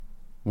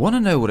Want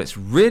to know what it's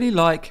really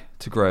like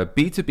to grow a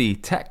B2B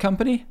tech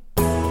company?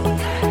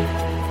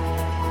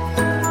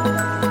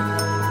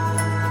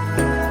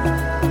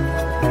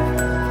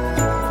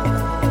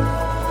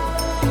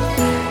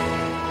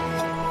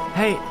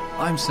 Hey,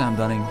 I'm Sam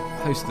Dunning,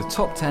 host of the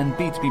Top 10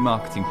 B2B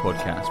Marketing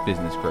Podcast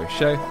Business Growth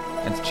Show,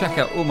 and to check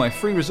out all my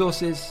free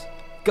resources,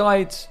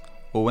 guides,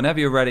 or whenever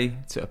you're ready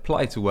to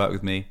apply to work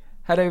with me,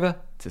 head over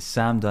to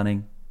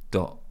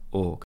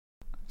samdunning.org.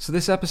 So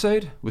this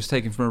episode was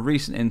taken from a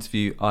recent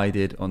interview I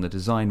did on the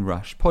Design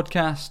Rush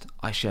podcast.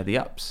 I share the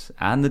ups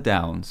and the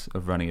downs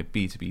of running a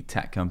B2B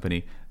tech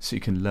company so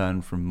you can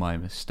learn from my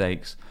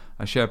mistakes.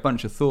 I share a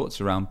bunch of thoughts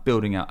around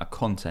building out a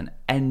content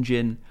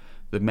engine,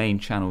 the main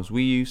channels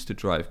we use to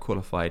drive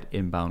qualified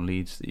inbound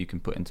leads that you can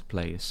put into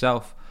play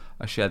yourself.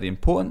 I share the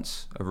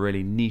importance of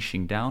really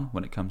niching down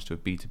when it comes to a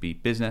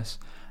B2B business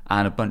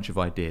and a bunch of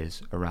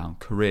ideas around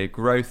career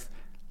growth.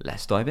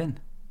 Let's dive in.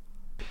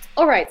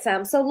 All right,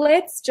 Sam, so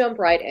let's jump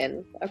right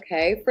in,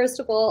 okay? First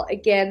of all,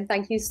 again,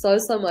 thank you so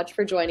much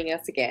for joining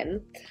us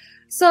again.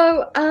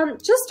 So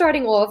just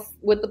starting off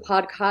with the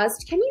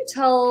podcast, can you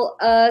tell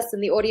us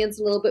and the audience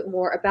a little bit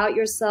more about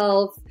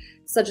yourself,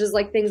 such as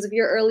like things of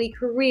your early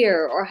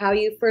career or how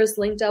you first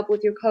linked up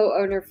with your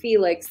co-owner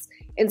Felix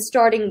in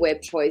starting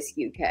WebChoice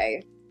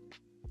UK?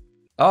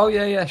 Oh,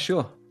 yeah,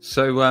 sure.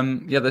 So,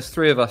 there's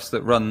three of us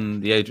that run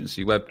the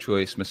agency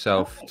WebChoice,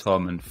 myself,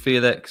 Tom, and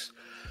Felix.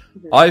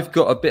 Mm-hmm. I've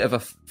got a bit of a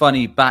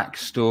funny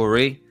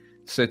backstory.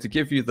 So to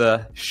give you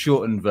the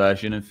shortened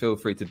version, and feel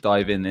free to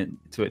dive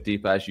into it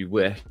deeper as you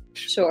wish.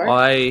 Sure.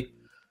 I'm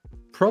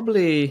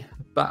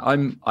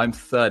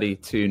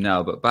 32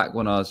 now, but back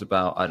when I was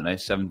about,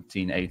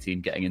 17,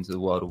 18, getting into the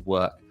world of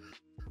work,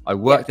 I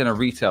worked in a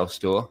retail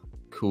store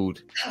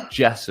called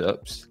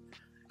Jessup's,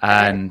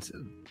 and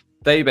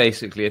they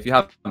basically, if you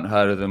haven't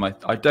heard of them,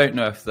 I don't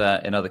know if they're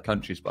in other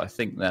countries, but I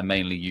think they're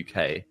mainly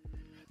UK,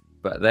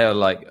 but they are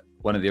like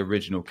one of the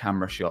original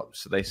camera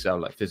shops. So they sell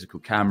like physical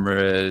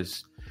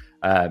cameras,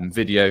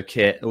 video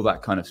kit, all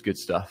that kind of good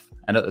stuff.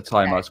 And at the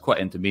time I was quite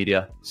into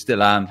media,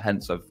 still am,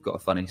 hence I've got a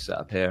funny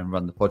setup here and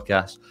run the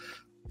podcast.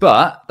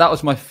 But that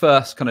was my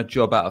first kind of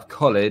job out of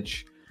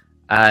college,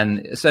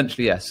 and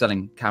essentially,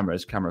 selling camera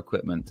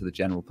equipment to the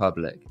general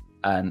public.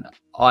 And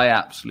I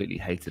absolutely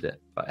hated it.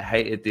 I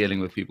hated dealing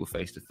with people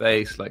face to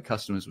face. Like,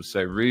 customers were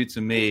so rude to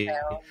me.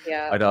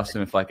 Yeah. I'd ask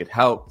them if I could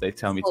help. They'd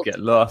tell me to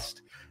get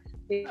lost.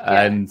 Yeah.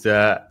 And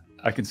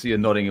I can see you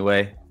nodding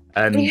away.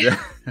 And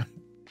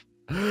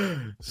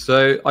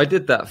so I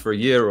did that for a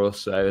year or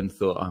so and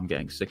thought, I'm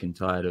getting sick and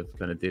tired of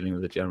kind of dealing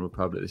with the general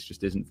public. This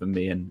just isn't for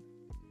me. And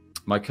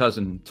my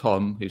cousin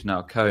Tom, who's now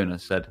a co-owner,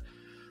 said,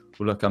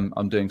 well, look,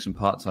 I'm doing some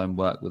part-time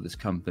work with this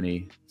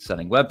company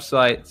selling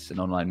websites and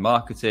online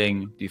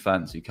marketing. Do you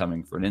fancy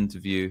coming for an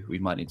interview? We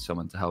might need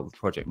someone to help with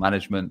project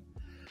management.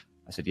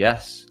 I said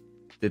yes.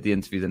 Did the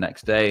interview the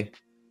next day.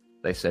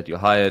 They said, you're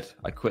hired.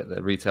 I quit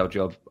the retail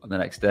job on the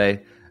next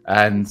day.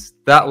 And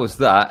that was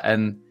that.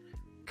 And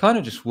kind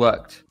of just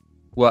worked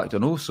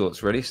on all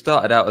sorts, really.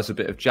 Started out as a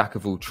bit of jack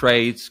of all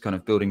trades, kind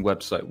of building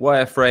website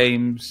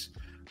wireframes,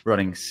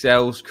 running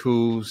sales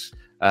calls,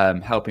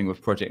 helping with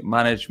project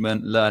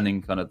management,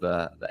 learning kind of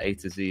the A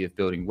to Z of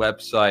building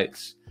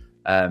websites.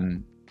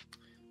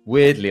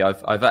 Weirdly,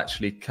 I've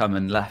actually come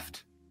and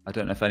left. I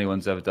don't know if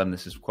anyone's ever done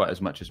this quite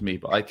as much as me,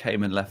 but I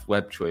came and left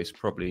WebChoice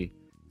probably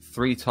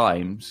 3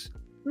 times.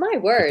 My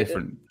word. For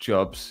different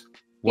jobs.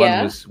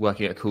 One was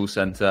working at a call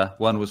center.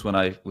 One was when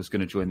I was going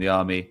to join the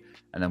army,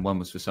 and then one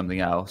was for something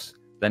else.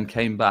 Then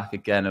came back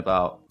again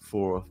about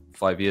 4 or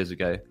 5 years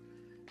ago,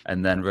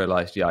 and then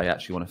realized, I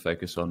actually want to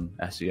focus on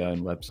SEO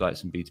and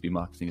websites and B2B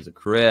marketing as a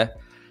career.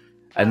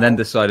 And then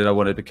decided I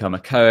wanted to become a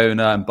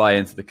co-owner and buy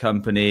into the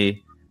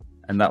company.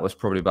 And that was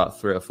probably about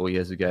 3 or 4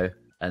 years ago.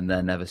 And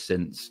then ever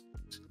since,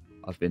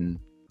 I've been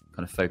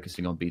kind of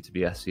focusing on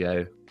B2B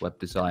SEO, web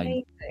design,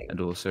 Amazing.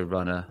 And also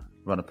run a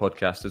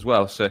podcast as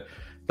well. So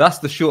that's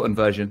the shortened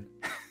version.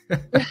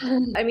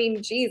 I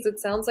mean, geez, it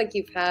sounds like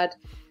you've had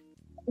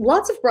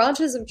lots of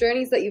branches of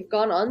journeys that you've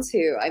gone on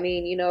to. I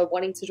mean,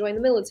 wanting to join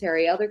the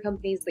military, other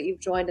companies that you've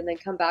joined and then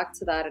come back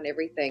to that and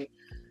everything.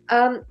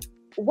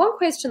 One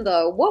question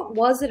though, what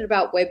was it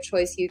about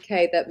WebChoice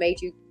UK that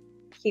made you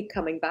keep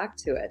coming back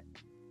to it?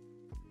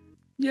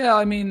 Yeah,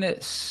 I mean,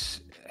 it's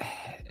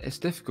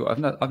difficult. I've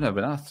never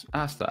been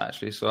asked that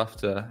actually, so I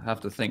have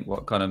to think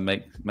what kind of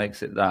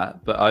makes it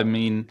that. But I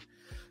mean,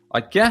 I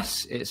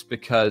guess it's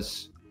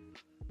because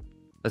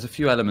there's a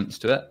few elements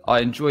to it. I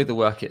enjoy the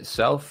work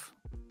itself.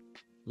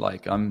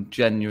 Like, I'm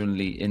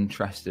genuinely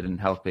interested in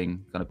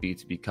helping kind of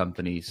B2B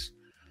companies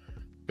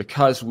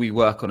because we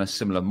work on a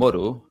similar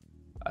model.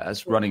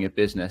 As running a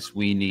business,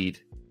 we need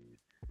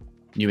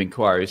new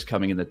inquiries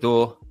coming in the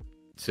door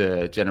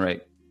to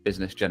generate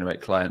business,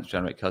 generate clients,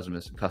 generate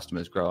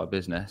customers, grow our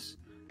business.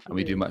 And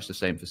we do much the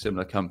same for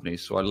similar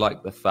companies. So I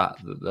like the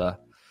fact that the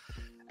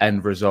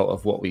end result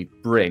of what we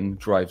bring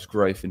drives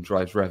growth and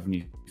drives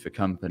revenue for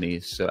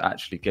companies. So it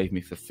actually gave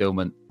me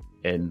fulfillment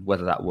in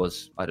whether that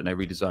was,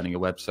 redesigning a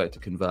website to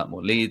convert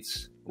more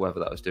leads, whether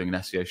that was doing an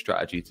SEO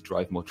strategy to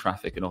drive more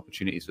traffic and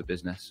opportunities for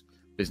business,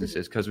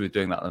 businesses because we were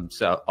doing that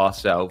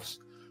ourselves.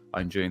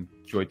 I enjoyed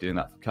doing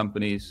that for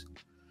companies.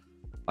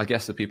 I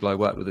guess the people I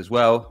worked with as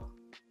well,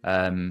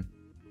 and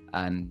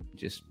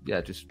just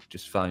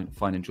find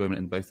enjoyment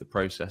in both the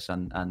process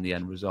and the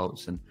end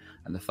results, and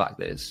the fact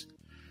that it's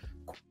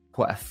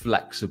quite a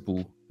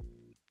flexible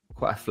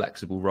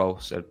role.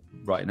 So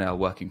right now,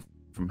 working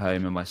from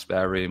home in my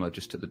spare room, I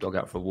just took the dog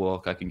out for a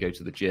walk. I can go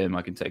to the gym.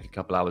 I can take a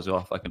couple hours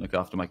off. I can look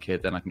after my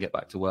kid. Then I can get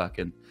back to work,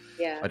 and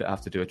I don't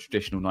have to do a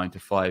traditional 9 to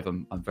 5.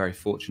 I'm very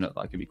fortunate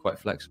that I can be quite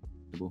flexible.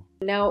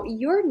 Now,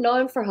 you're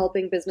known for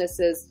helping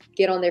businesses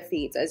get on their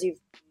feet, as you've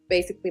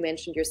basically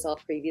mentioned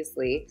yourself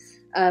previously,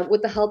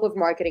 with the help of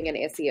marketing and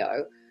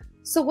SEO.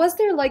 So was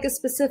there like a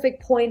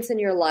specific point in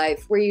your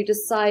life where you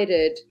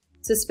decided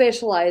to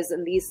specialize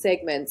in these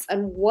segments,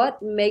 and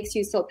what makes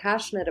you so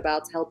passionate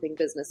about helping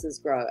businesses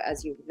grow,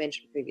 as you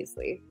mentioned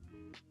previously?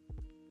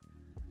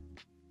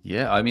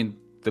 Yeah, I mean,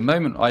 the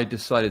moment I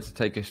decided to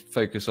take a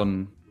focus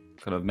on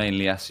kind of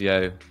mainly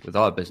SEO with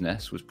our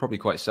business was probably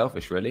quite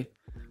selfish, really.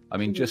 I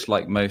mean, just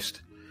like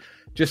most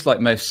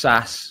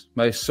SaaS,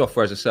 most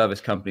software as a service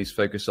companies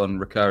focus on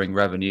recurring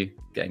revenue,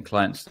 getting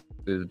clients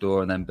through the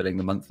door and then billing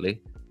them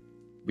monthly.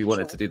 We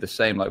wanted to do the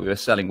same. Like, we were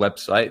selling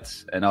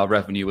websites and our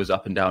revenue was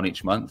up and down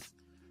each month.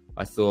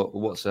 I thought,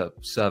 well, what's a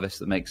service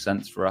that makes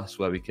sense for us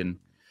where we can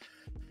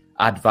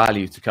add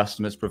value to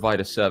customers,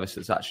 provide a service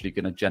that's actually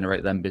going to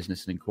generate them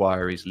business and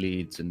inquiries,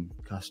 leads and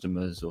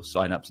customers or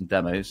signups and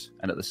demos,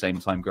 and at the same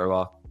time grow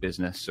our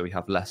business so we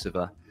have less of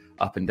a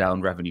up and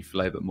down revenue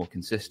flow, but more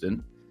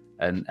consistent.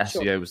 And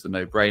SEO was the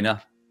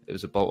no-brainer. It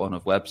was a bolt-on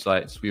of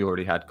websites. We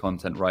already had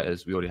content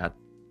writers. We already had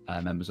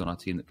members on our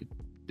team that could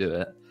do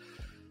it.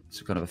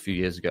 So kind of a few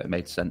years ago, it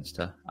made sense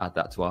to add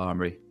that to our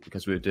armory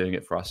because we were doing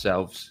it for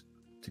ourselves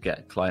to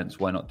get clients.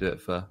 Why not do it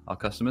for our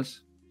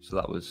customers? So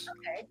that was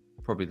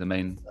probably the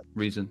main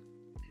reason.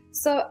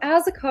 So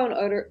as a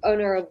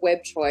co-owner of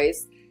WebChoice,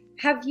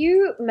 have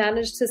you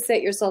managed to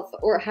set yourself,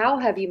 or how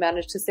have you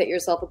managed to set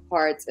yourself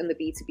apart in the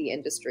B2B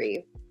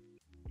industry?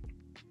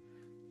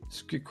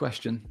 It's a good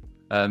question.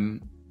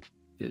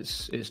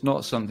 It's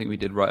not something we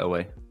did right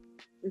away.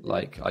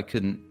 Like I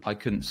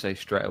couldn't say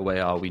straight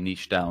away, we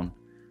niche down,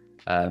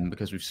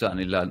 because we've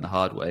certainly learned the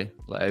hard way.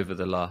 Like over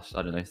the last,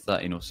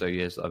 13 or so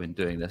years that I've been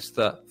doing this.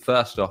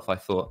 First off, I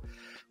thought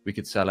we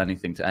could sell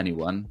anything to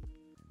anyone.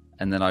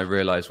 And then I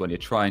realized when you're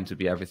trying to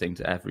be everything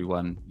to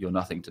everyone, you're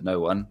nothing to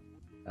no one.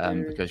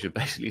 Because you're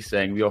basically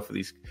saying we offer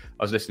these.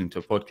 I was listening to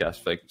a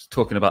podcast folks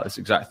talking about this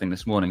exact thing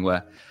this morning,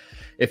 where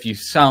if you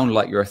sound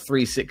like you're a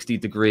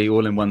 360-degree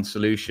all-in-one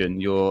solution,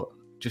 you're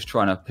just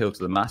trying to appeal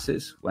to the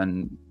masses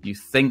when you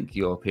think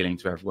you're appealing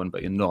to everyone,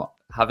 but you're not.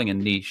 Having a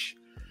niche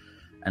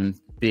and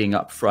being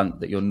upfront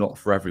that you're not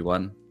for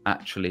everyone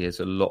actually is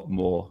a lot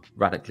more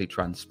radically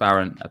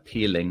transparent,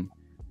 appealing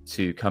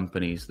to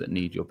companies that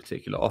need your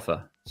particular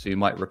offer. So you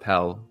might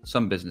repel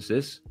some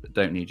businesses that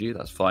don't need you,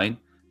 that's fine,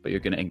 but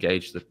you're going to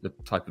engage the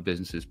type of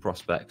businesses,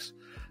 prospects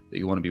that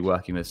you want to be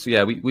working with. So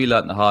yeah, we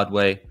learned the hard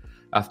way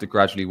after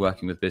gradually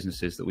working with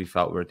businesses that we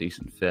felt were a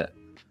decent fit.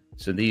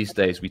 So these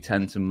days we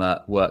tend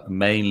to work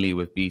mainly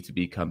with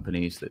B2B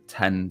companies that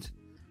tend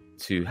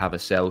to have a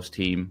sales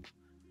team,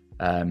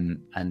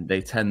 and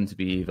they tend to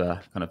be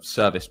either kind of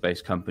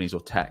service-based companies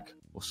or tech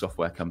or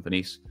software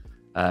companies.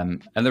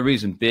 And the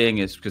reason being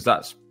is because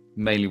that's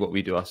mainly what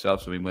we do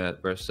ourselves. I mean,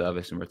 we're a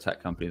service and we're a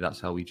tech company. That's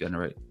how we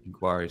generate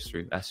inquiries,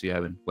 through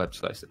SEO and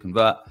websites that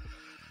convert.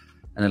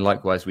 And then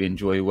likewise, we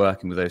enjoy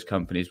working with those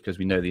companies because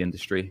we know the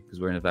industry, because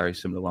we're in a very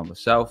similar one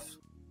myself.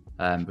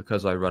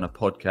 Because I run a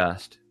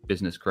podcast,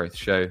 business growth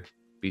show,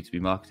 B2B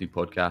marketing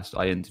podcast,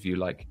 I interview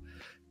like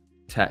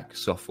tech,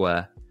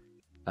 software,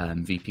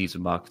 VPs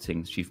of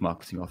marketing, chief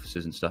marketing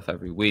officers and stuff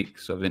every week.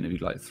 So I've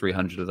interviewed like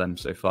 300 of them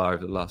so far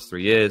over the last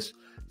 3 years.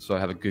 So I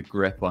have a good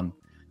grip on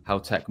how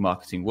tech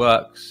marketing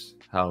works,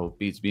 how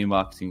B2B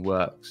marketing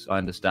works. I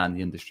understand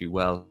the industry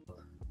well.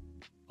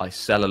 I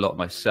sell a lot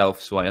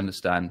myself, so I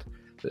understand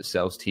that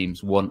sales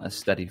teams want a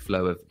steady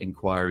flow of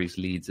inquiries,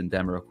 leads, and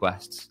demo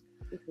requests.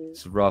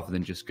 So rather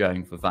than just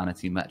going for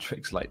vanity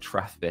metrics like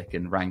traffic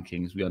and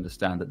rankings, we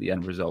understand that the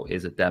end result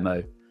is a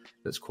demo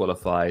that's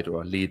qualified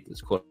or a lead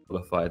that's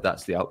qualified.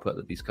 That's the output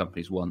that these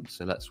companies want.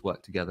 So let's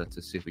work together to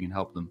see if we can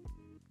help them.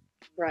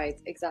 Right,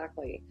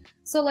 exactly.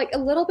 So like a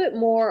little bit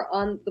more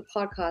on the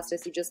podcast,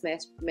 as you just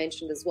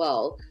mentioned as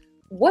well.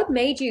 What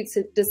made you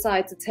to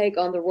decide to take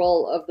on the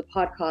role of the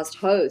podcast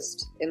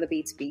host in the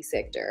B2B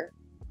sector?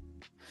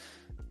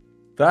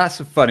 That's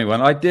a funny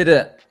one. I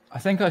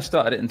think I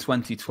started it in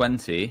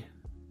 2020,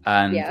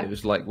 and it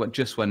was like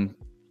just when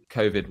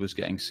COVID was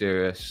getting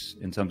serious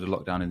in terms of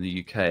lockdown in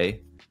the UK.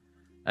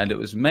 And it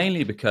was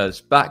mainly because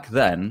back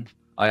then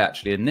I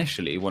actually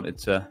initially wanted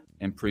to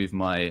improve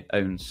my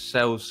own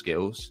sales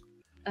skills.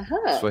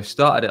 So I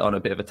started it on a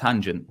bit of a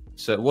tangent.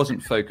 So it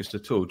wasn't focused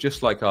at all.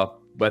 Just like our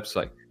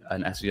website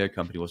and SEO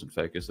company wasn't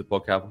focused, the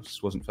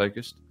podcast wasn't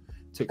focused.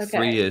 It took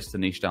 3 years to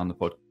niche down the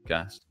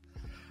podcast.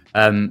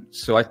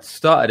 So I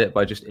started it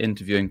by just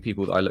interviewing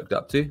people that I looked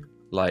up to,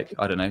 like,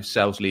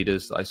 sales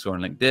leaders that I saw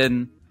on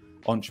LinkedIn,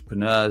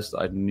 entrepreneurs that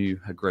I knew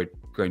had great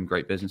grown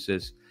great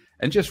businesses,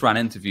 and just ran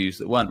interviews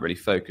that weren't really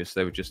focused.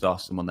 They would just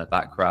ask them on their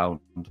background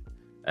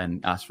and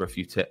ask for a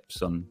few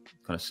tips on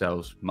kind of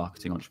sales,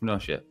 marketing,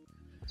 entrepreneurship.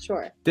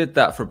 Sure. Did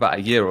that for about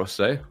a year or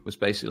so. Was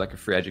basically like a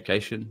free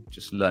education,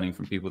 just learning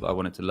from people that I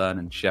wanted to learn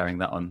and sharing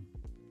that on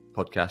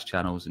podcast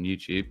channels and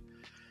YouTube.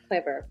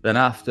 Clever. Then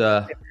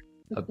after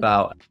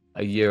about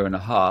a year and a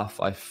half,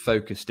 I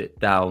focused it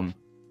down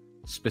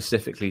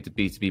specifically to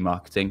B2B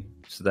marketing.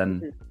 So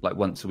then like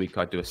once a week,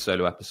 I'd do a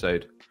solo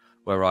episode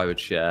where I would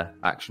share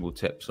actionable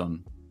tips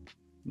on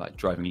like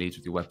driving leads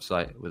with your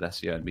website with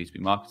SEO and B2B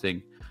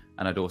marketing.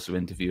 And I'd also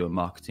interview a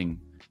marketing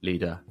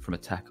leader from a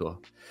tech or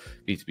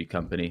B2B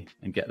company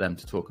and get them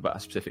to talk about a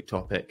specific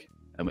topic.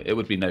 And it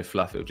would be no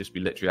fluff. It would just be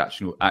literally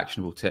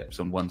actionable tips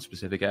on one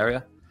specific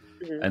area.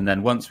 And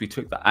then once we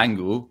took that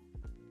angle,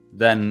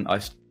 then I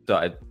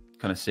started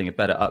kind of seeing a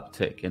better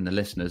uptick in the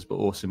listeners, but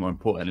also more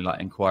importantly, like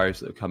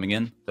inquiries that were coming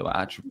in that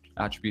were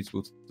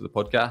attributable to the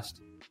podcast,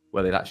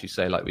 where they'd actually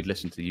say like, we'd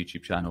listen to the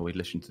YouTube channel, we'd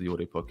listen to the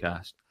audio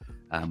podcast,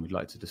 and we'd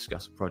like to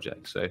discuss a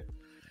project. So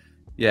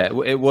yeah,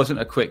 it wasn't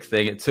a quick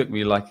thing. It took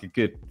me like a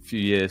good few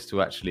years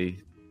to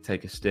actually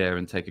take a steer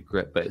and take a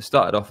grip, but it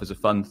started off as a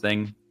fun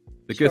thing.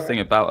 The good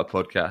thing about a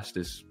podcast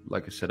is,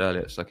 like I said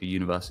earlier, it's like a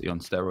university on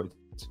steroids,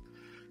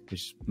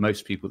 because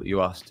most people that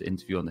you ask to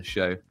interview on the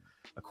show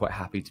are quite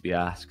happy to be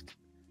asked.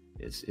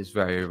 It's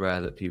very rare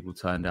that people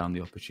turn down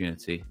the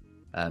opportunity.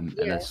 And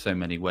there's so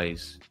many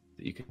ways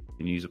that you can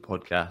use a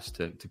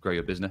podcast to grow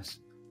your business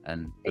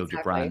and build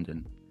your brand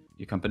and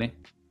your company.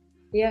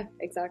 Yeah,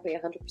 exactly.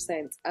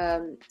 100%.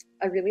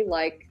 I really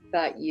like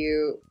that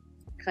you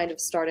kind of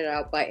started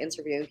out by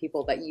interviewing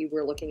people that you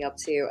were looking up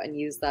to and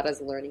use that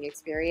as a learning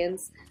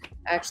experience.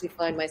 I actually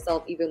find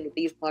myself, even with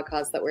these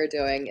podcasts that we're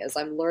doing, is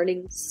I'm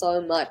learning so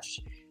much.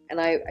 And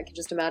I can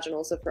just imagine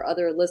also for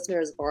other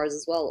listeners of ours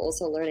as well,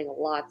 also learning a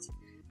lot.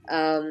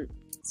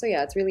 So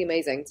yeah, it's really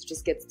amazing to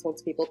just get to talk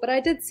to people. But I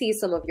did see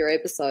some of your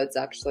episodes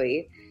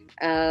actually,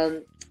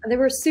 and they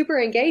were super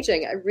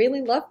engaging. I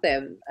really loved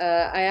them.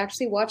 I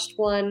actually watched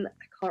one.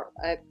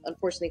 I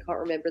unfortunately can't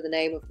remember the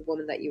name of the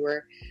woman that you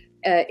were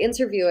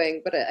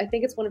interviewing, but I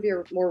think it's one of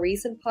your more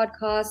recent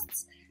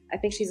podcasts. I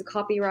think she's a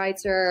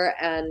copywriter,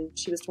 and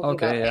she was talking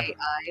about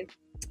AI.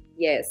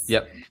 Yes.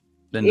 Yep.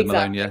 Linda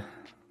Malone. Yeah.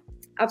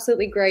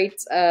 Absolutely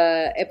great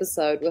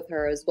episode with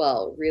her as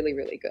well. Really,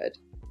 really good.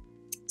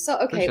 So,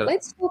 okay,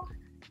 let's talk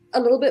a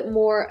little bit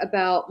more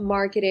about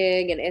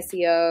marketing and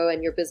SEO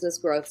and your business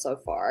growth so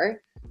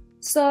far.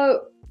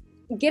 So,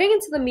 getting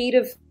into the meat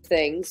of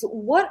things,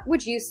 what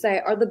would you say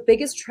are the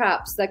biggest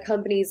traps that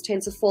companies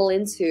tend to fall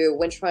into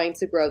when trying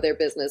to grow their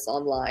business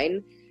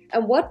online?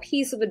 And what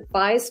piece of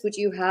advice would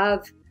you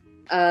have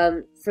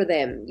for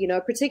them,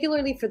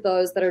 particularly for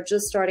those that are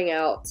just starting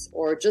out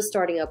or just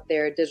starting up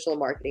their digital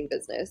marketing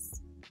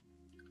business?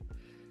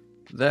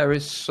 There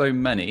is so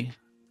many.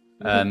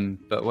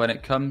 But when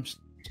it comes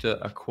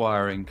to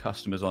acquiring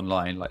customers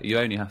online, like you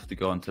only have to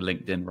go onto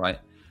LinkedIn, right?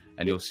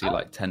 And you'll see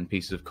like 10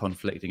 pieces of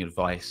conflicting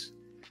advice.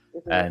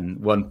 And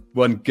one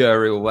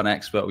guru or one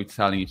expert will be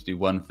telling you to do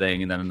one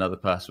thing, and then another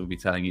person will be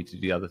telling you to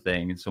do the other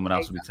thing, and someone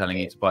else will be telling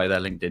you to buy their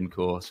LinkedIn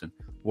course and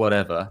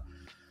whatever.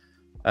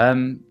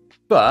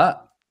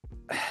 But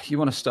you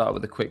want to start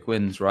with the quick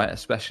wins, right?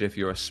 Especially if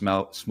you're a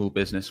small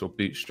business or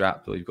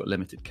bootstrapped or you've got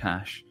limited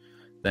cash,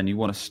 then you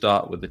want to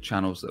start with the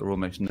channels that are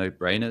almost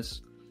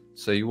no-brainers.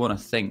 So you want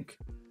to think,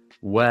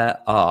 where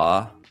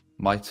are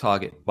my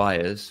target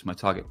buyers, my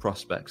target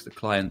prospects, the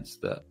clients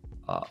that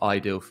are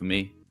ideal for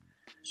me?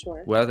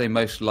 Sure. Where are they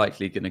most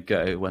likely going to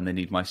go when they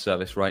need my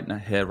service right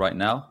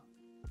now?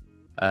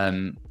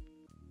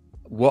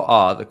 What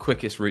are the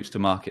quickest routes to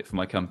market for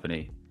my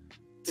company?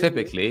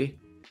 Typically,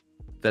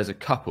 there's a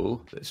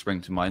couple that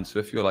spring to mind. So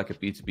if you're like a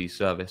B2B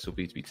service or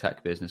B2B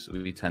tech business that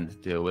we tend to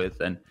deal with,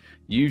 then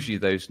usually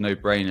those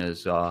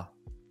no-brainers are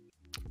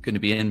going to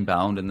be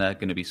inbound, and they're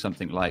going to be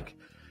something like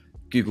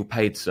Google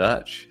paid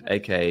search,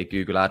 aka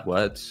Google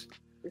AdWords.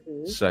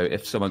 So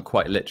if someone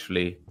quite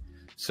literally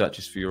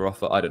searches for your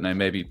offer, I don't know,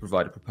 maybe you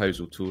provide a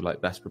proposal tool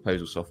like Best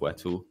Proposal Software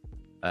tool,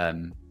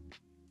 then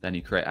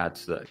you create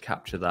ads that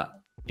capture that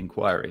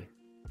inquiry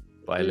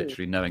by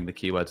literally knowing the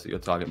keywords that your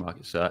target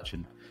market search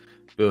and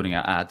building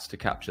out ads to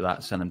capture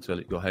that, send them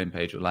to your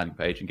homepage or landing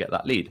page and get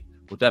that lead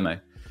or demo.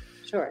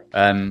 Sure.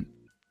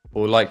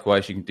 Or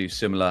likewise, you can do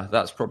similar.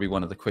 That's probably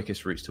one of the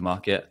quickest routes to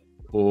market.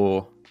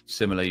 Or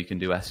similar, you can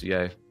do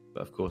SEO.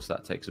 But of course,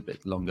 that takes a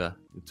bit longer.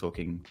 We're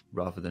talking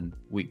rather than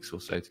weeks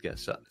or so to get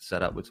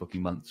set up. We're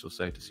talking months or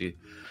so to see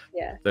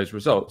those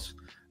results.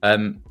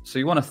 So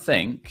you want to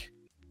think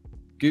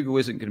Google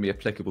isn't going to be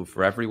applicable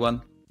for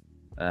everyone,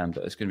 but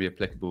it's going to be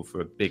applicable for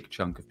a big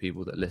chunk of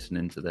people that listen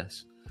into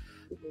this.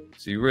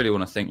 So you really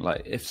want to think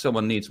like, if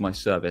someone needs my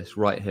service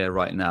right here,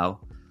 right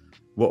now,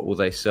 what will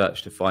they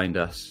search to find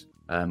us?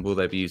 Will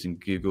they be using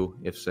Google?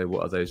 If so,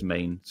 what are those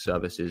main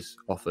services,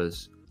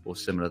 offers, or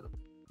similar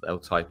they'll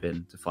type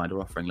in to find our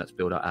offering? Let's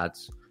build our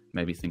ads.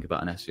 Maybe think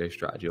about an SEO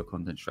strategy or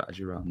content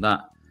strategy around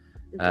that.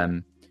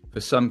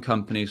 For some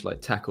companies like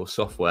tech or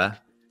software,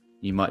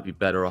 you might be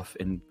better off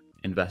in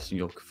investing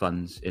your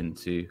funds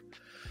into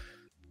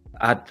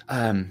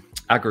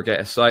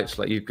aggregator sites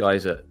like you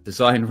guys at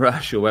Design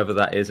Rush, or whether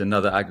that is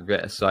another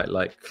aggregator site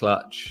like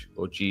Clutch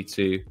or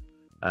G2,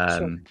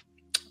 Sure.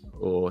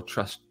 or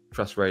Trust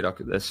Radar.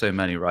 There's so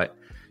many, right?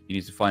 You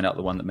need to find out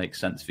the one that makes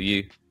sense for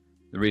you.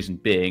 The reason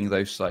being,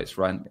 those sites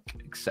rank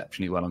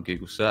exceptionally well on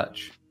Google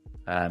search,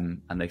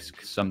 and they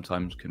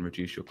sometimes can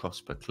reduce your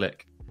cost per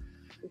click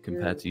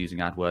compared to using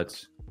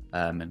AdWords,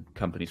 and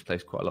companies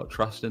place quite a lot of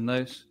trust in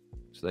those.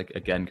 So they,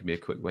 again, can be a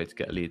quick way to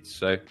get leads.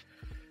 So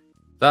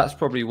that's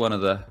probably one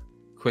of the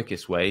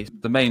quickest ways.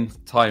 The main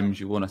times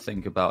you want to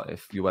think about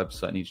if your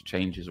website needs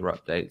changes or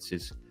updates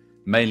is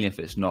mainly if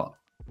it's not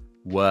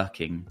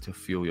working to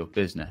fuel your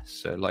business.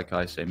 So like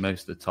I say,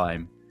 most of the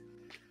time,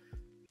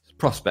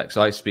 prospects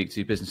I speak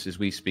to, businesses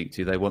we speak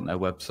to, they want their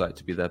website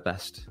to be their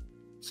best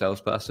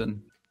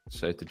salesperson.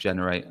 So to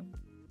generate,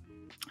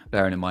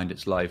 bearing in mind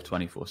it's live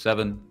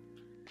 24/7,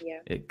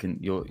 it can,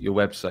 your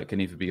website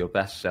can either be your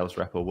best sales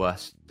rep or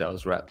worst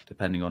sales rep,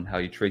 depending on how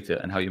you treat it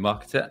and how you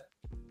market it.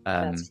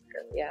 That's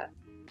true. Yeah.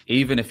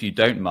 Even if you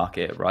don't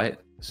market it right,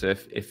 so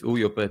if all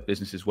your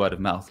business is word of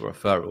mouth or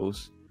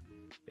referrals,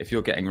 if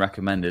you're getting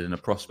recommended and a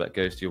prospect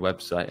goes to your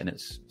website and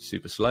it's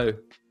super slow,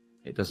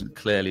 it doesn't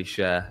clearly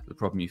share the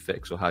problem you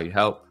fix or how you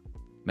help,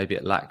 maybe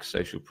it lacks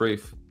social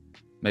proof,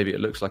 maybe it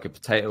looks like a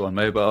potato on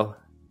mobile,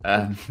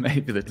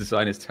 maybe the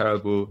design is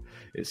terrible,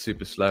 it's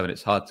super slow and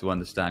it's hard to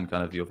understand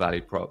kind of your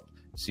value prop,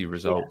 see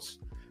results,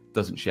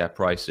 doesn't share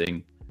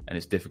pricing, and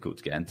it's difficult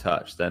to get in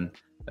touch, then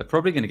they're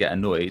probably going to get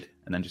annoyed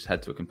and then just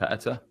head to a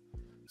competitor.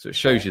 So it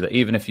shows you that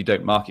even if you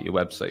don't market your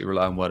website, you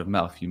rely on word of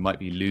mouth, you might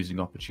be losing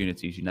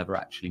opportunities you never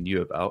actually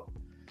knew about.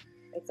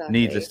 Exactly.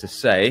 Needless to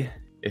say,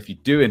 if you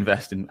do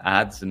invest in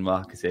ads and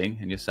marketing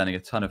and you're sending a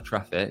ton of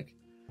traffic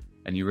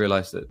and you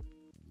realize that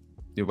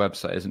your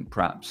website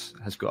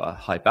has got a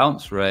high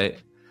bounce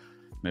rate,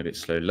 maybe it's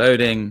slow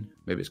loading,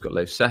 maybe it's got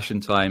low session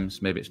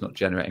times, maybe it's not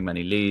generating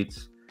many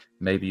leads,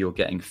 maybe you're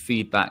getting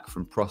feedback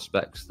from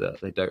prospects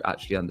that they don't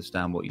actually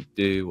understand what you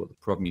do or the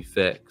problem you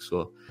fix,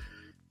 or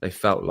they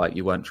felt like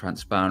you weren't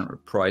transparent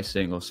with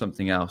pricing or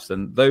something else,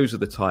 then those are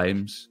the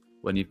times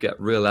when you get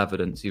real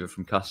evidence either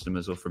from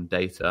customers or from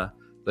data.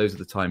 Those are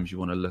the times you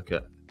want to look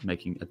at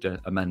making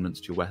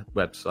amendments to your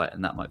website,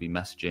 and that might be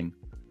messaging,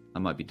 that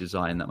might be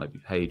design, that might be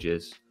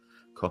pages,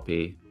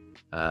 copy,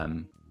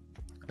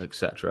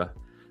 etc.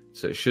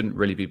 So it shouldn't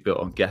really be built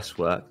on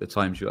guesswork. The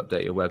times you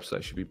update your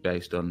website should be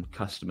based on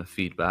customer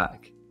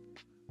feedback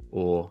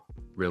or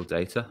real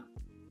data.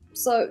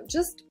 So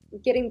just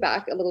getting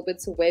back a little bit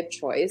to web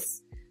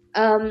choice,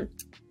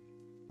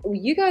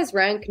 you guys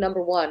rank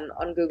number 1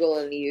 on Google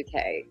in the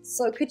UK.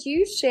 So could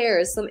you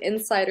share some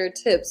insider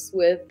tips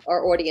with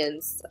our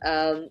audience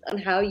on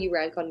how you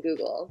rank on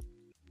Google?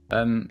 So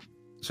I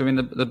mean,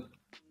 the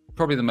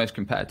probably the most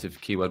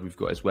competitive keyword we've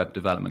got is web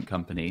development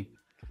company,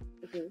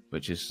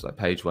 which is like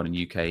page 1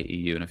 in UK,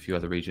 EU, and a few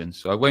other regions.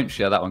 So I won't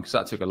share that one because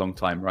that took a long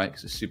time, right?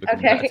 Because it's super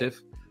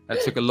competitive.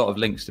 It took a lot of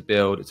links to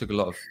build. It took a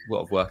lot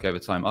of work over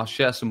time. I'll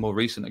share some more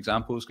recent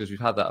examples because we've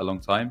had that a long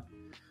time.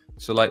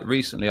 So like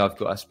recently I've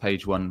got us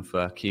page 1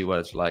 for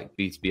keywords like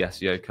B2B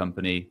SEO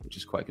company, which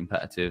is quite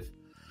competitive,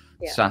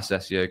 SaaS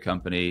SEO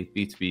company,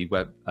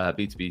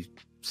 B2B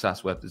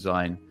SaaS web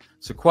design.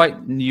 So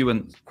quite new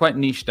and quite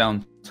niche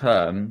down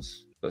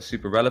terms, but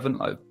super relevant.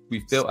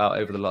 We've built out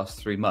over the last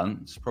 3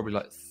 months, probably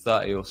like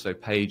 30 or so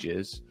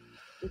pages,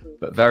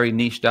 but very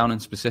niche down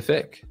and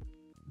specific.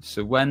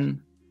 So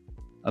when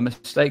a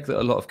mistake that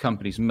a lot of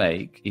companies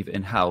make, either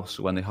in-house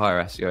or when they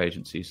hire SEO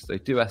agencies, they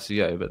do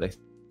SEO, but they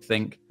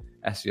think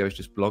SEO is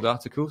just blog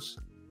articles.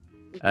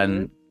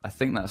 And I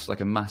think that's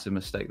like a massive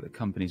mistake that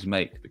companies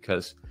make,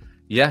 because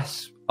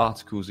yes,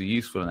 articles are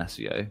useful in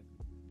SEO,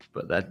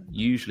 but they're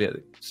usually at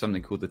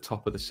something called the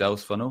top of the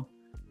sales funnel.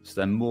 So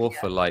they're more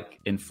for like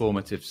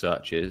informative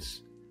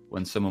searches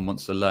when someone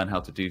wants to learn how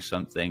to do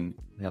something,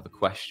 they have a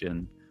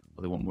question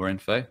or they want more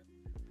info.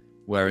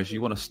 Whereas you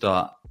want to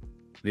start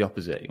the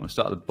opposite. You want to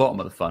start at the bottom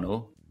of the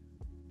funnel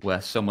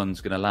where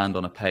someone's going to land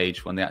on a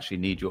page when they actually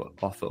need your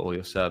offer or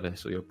your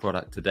service or your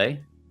product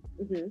today.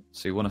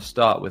 So you want to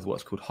start with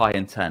what's called high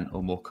intent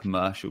or more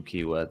commercial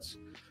keywords.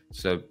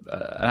 So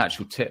an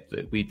actual tip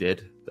that we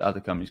did that other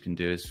companies can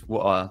do is,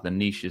 what are the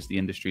niches, the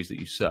industries that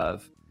you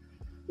serve?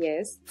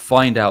 Yes.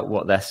 Find out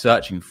what they're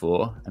searching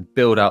for and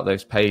build out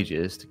those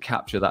pages to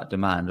capture that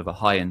demand of a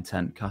high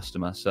intent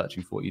customer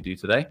searching for what you do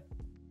today.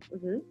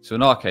 So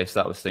in our case,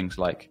 that was things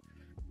like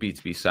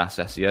B2B SaaS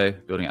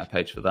SEO, building out a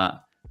page for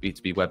that,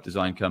 B2B web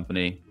design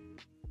company,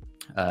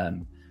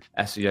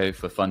 SEO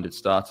for funded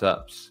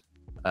startups,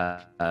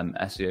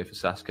 SEO for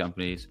SaaS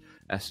companies,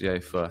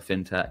 SEO for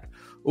fintech,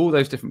 all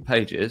those different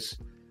pages.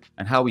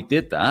 And how we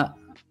did that,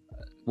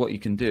 what you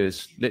can do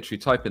is literally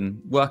type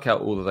in, work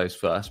out all of those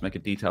first, make a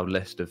detailed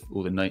list of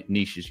all the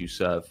niches you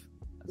serve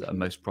that are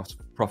most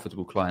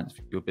profitable clients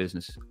for your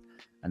business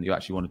and you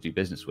actually want to do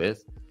business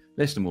with,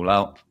 list them all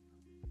out,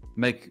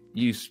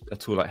 use a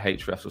tool like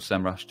Ahrefs or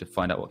SEMrush to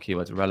find out what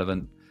keywords are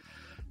relevant.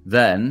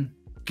 Then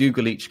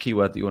Google each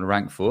keyword that you want to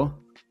rank for,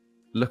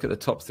 look at the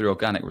top 3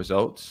 organic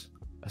results,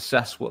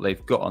 assess what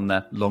they've got on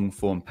their long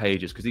form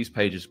pages, because these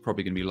pages are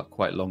probably going to be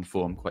quite long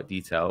form, quite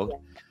detailed. Yeah,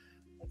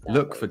 exactly.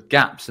 Look for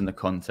gaps in the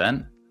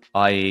content,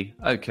 i.e.,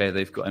 okay,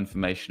 they've got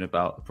information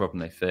about the problem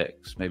they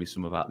fix, maybe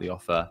some about the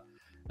offer,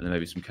 and then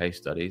maybe some case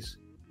studies.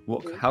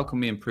 How can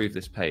we improve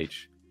this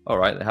page? All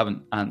right, they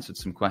haven't answered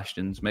some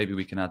questions. Maybe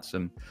we can add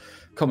some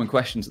common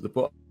questions at the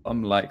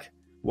bottom, like,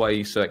 why are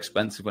you so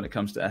expensive when it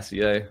comes to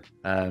SEO?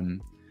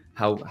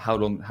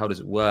 How does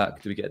it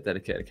work? Do we get a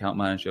dedicated account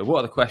manager? What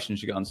are the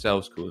questions you get on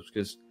sales calls?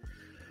 Because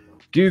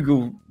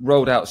Google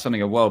rolled out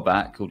something a while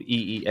back called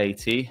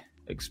EEAT,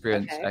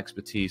 Experience,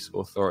 Expertise,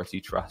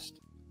 Authority,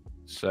 Trust.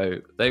 So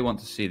they want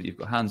to see that you've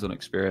got hands-on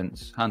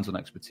experience, hands-on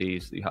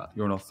expertise, that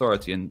you're an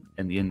authority in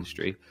the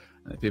industry,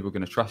 and that people are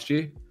going to trust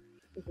you.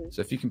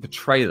 So if you can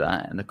portray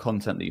that in the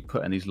content that you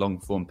put in these long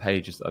form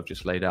pages that I've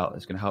just laid out,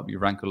 it's going to help you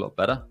rank a lot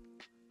better.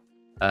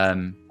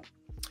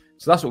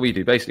 So that's what we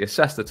do. Basically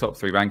assess the top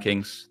 3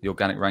 rankings, the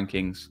organic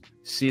rankings,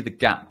 see the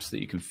gaps that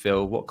you can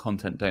fill. What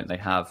content don't they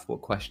have?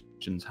 What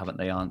questions haven't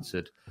they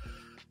answered?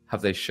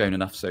 Have they shown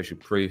enough social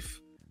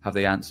proof? Have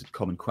they answered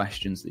common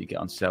questions that you get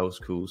on sales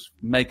calls?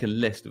 Make a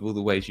list of all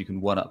the ways you can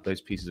one up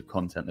those pieces of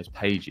content, those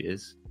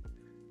pages,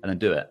 and then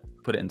do it.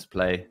 Put it into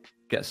play.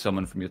 Get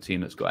someone from your team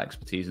that's got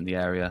expertise in the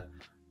area.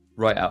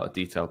 Write out a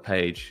detailed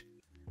page.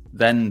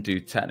 Then do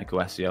technical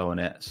SEO on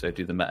it. So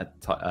do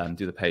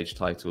the page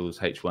titles,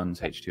 H1s,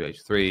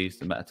 H2, H3s,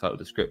 the meta title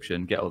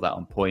description. Get all that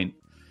on point.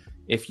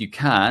 If you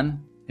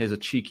can, here's a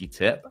cheeky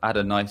tip: add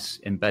a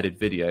nice embedded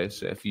video.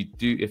 So if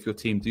your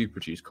team do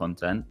produce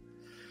content,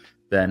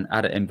 then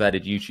add an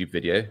embedded YouTube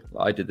video.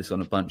 I did this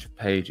on a bunch of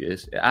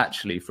pages. It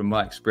actually, from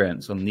my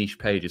experience on niche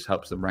pages,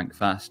 helps them rank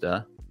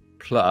faster.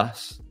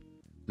 Plus,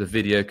 the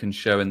video can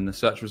show in the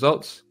search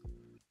results.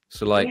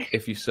 So like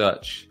if you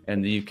search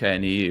in the UK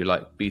and EU,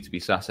 like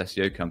B2B SaaS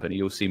SEO company,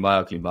 you'll see my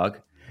ugly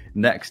mug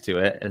next to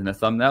it in the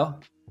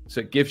thumbnail.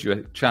 So it gives you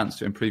a chance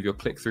to improve your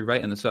click-through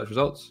rate in the search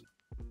results.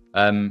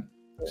 So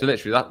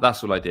literally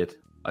that's all I did.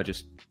 I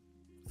just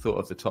thought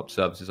of the top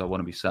services I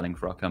want to be selling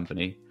for our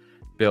company,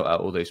 built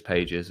out all those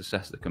pages,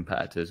 assessed the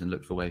competitors, and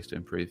looked for ways to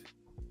improve.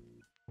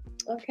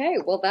 Okay,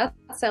 well, that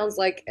sounds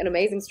like an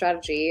amazing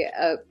strategy.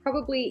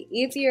 Probably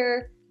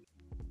easier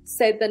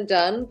said than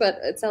done, but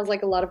it sounds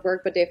like a lot of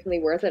work, but definitely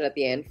worth it at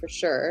the end for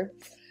sure.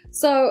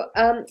 So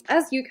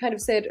as you kind of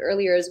said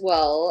earlier as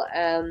well,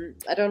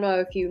 I don't know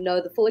if you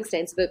know the full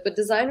extent of it, but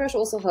DesignRush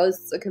also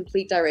hosts a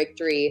complete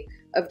directory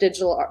of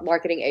digital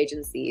marketing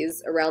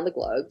agencies around the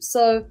globe.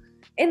 So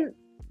in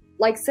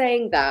like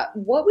saying that,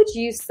 what would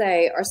you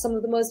say are some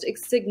of the most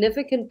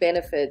significant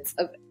benefits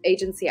of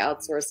agency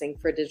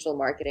outsourcing for digital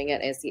marketing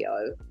and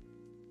SEO?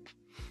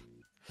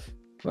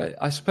 Right,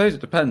 I suppose it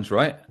depends,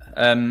 right?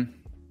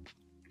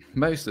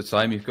 Most of the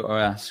time you've got to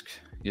ask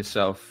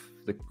yourself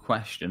the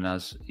question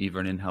as either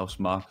an in-house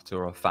marketer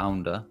or a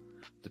founder,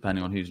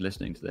 depending on who's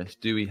listening to this: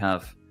 do we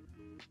have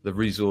the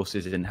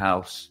resources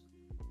in-house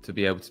to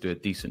be able to do a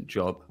decent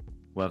job,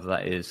 whether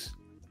that is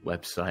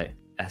website,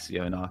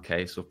 SEO in our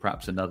case, or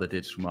perhaps another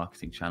digital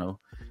marketing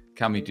channel?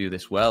 Can we do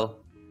this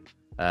well?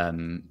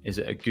 Is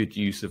it a good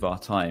use of our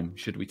time?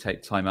 Should we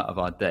take time out of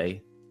our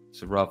day?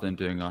 So rather than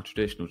doing our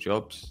traditional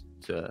jobs,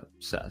 to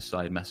set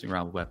aside messing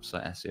around with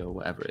website, SEO, or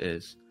whatever it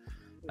is?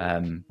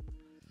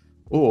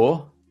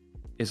 Or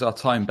is our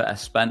time better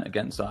spent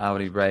against our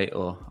hourly rate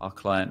or our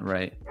client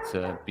rate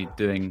to be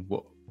doing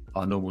what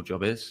our normal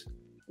job is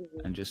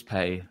and just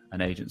pay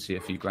an agency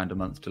a few grand a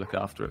month to look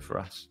after it for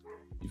us?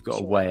 You've got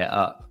to weigh it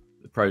up,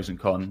 the pros and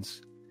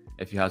cons,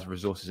 if you have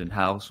resources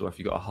in-house or if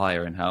you've got to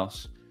hire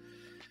in-house,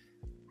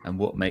 and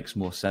what makes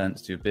more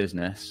sense to your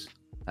business.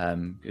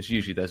 Because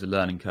usually there's a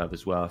learning curve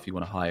as well. If you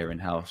want to hire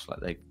in-house,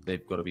 like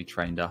they've got to be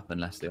trained up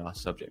unless they are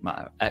subject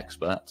matter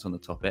experts on the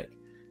topic.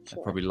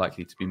 They're probably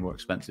likely to be more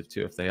expensive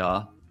too if they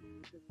are.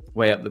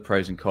 Weigh up the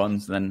pros and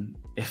cons. Then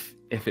if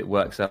it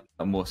works out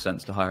more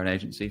sense to hire an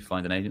agency,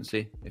 find an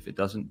agency. If it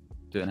doesn't,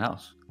 do it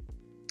in-house.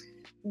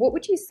 What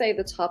would you say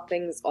the top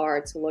things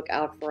are to look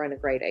out for in a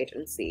great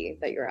agency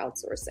that you're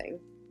outsourcing?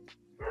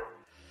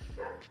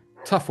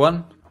 Tough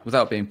one,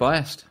 without being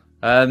biased.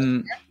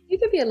 You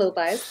could be a little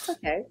biased.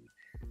 Okay.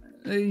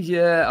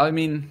 Yeah, I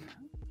mean,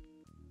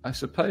 I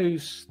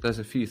suppose there's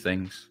a few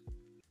things.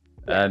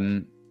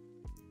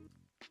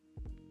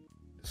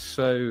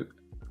 So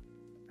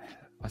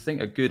I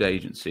think a good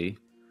agency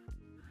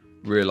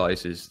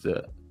realizes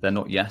that they're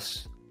not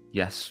yes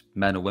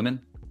men or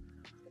women.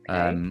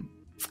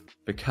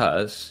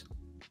 Because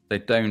they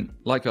don't,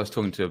 like we've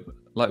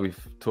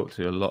talked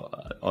to a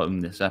lot on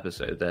this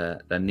episode,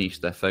 they're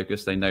niche, they're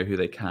focused, they know who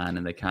they can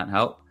and they can't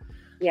help.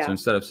 Yeah. So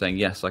instead of saying,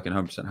 yes, I can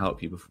 100%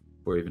 help you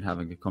before even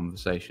having a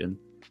conversation,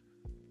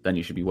 then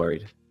you should be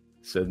worried.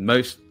 So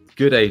most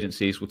good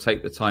agencies will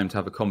take the time to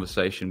have a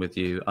conversation with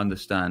you,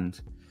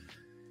 understand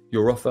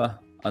your offer,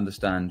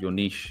 understand your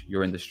niche,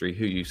 your industry,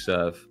 who you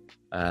serve,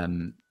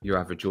 your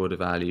average order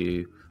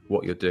value,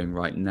 what you're doing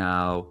right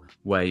now,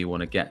 where you want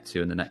to get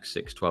to in the next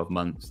 6-12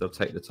 months. They'll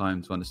take the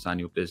time to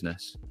understand your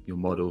business, your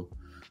model,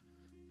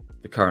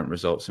 the current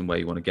results and where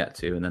you want to get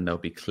to, and then they'll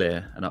be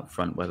clear and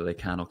upfront whether they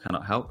can or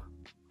cannot help.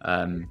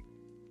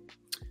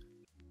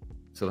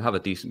 So they'll have a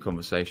decent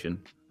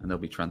conversation and they'll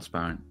be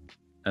transparent.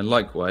 And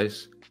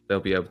likewise,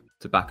 they'll be able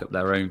to back up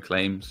their own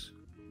claims,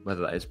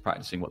 whether that is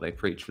practicing what they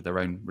preach with their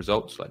own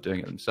results, like doing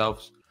it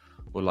themselves,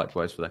 or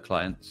likewise for their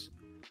clients.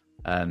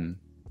 And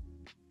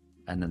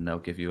then they'll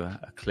give you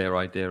a clear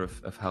idea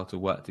of how to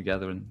work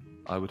together, and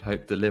I would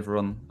hope deliver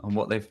on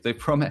what they've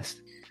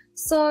promised.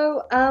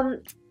 So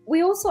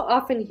we also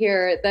often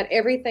hear that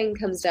everything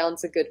comes down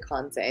to good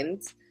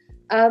content.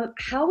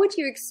 How would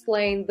you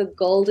explain the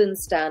golden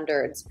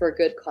standards for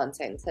good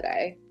content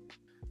today?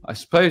 I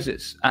suppose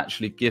it's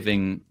actually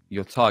giving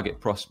your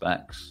target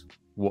prospects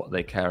what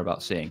they care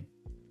about seeing.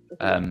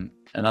 And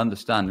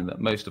understanding that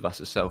most of us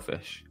are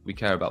selfish. We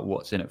care about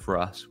what's in it for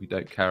us. We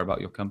don't care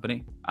about your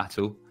company at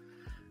all.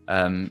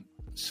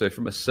 So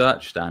from a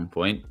search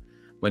standpoint,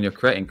 when you're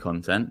creating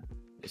content,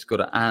 it's got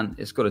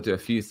to do a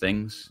few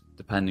things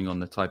depending on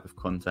the type of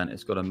content.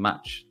 It's got to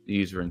match the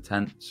user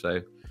intent.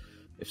 So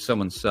if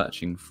someone's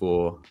searching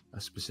for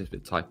a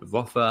specific type of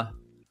offer,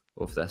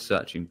 or if they're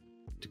searching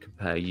to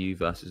compare you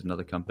versus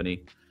another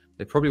company,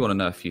 they probably want to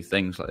know a few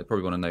things. Like they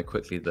probably want to know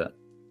quickly that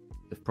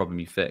the problem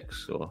you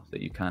fix, or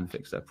that you can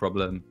fix their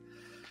problem.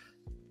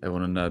 They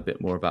want to know a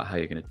bit more about how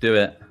you're going to do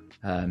it.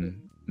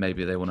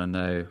 Maybe they want to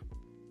know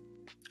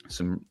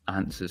some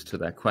answers to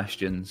their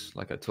questions,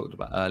 like I talked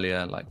about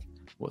earlier, like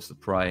what's the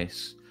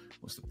price,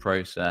 what's the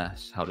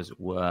process, how does it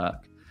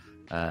work,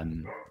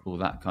 all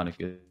that kind of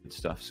good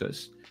stuff. So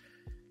it's,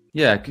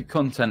 good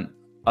content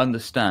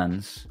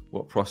understands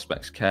what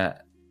prospects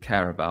care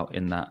about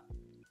in that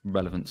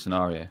relevant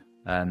scenario.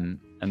 And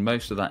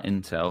most of that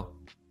intel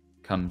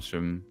comes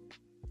from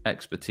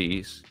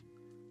expertise.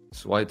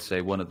 So I'd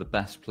say one of the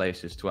best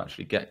places to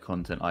actually get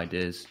content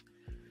ideas,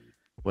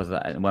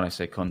 when I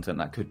say content,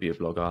 that could be a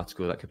blog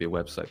article, that could be a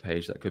website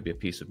page, that could be a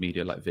piece of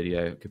media like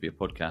video, it could be a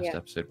podcast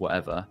episode,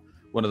 whatever.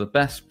 One of the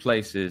best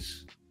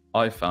places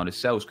I've found is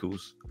sales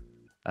calls,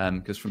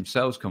 because from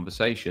sales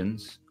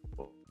conversations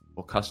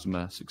or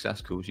customer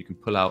success calls, you can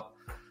pull out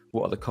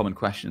what are the common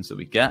questions that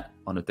we get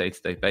on a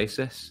day-to-day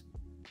basis.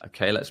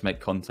 Okay, let's make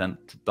content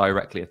to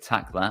directly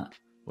attack that,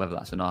 whether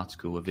that's an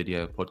article, a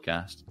video, a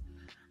podcast.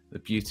 The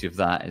beauty of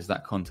that is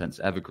that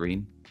content's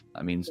evergreen.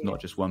 That means not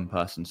just one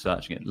person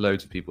searching it,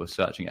 loads of people are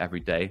searching it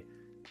every day.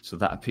 So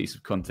that piece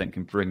of content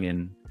can bring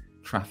in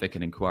traffic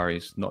and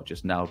inquiries, not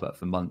just now, but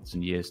for months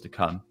and years to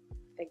come.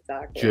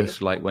 Exactly.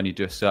 Just like when you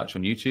do a search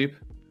on YouTube.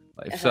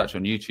 Like if you search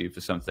on YouTube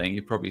for something,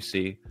 you probably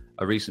see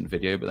a recent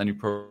video, but then you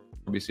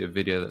probably see a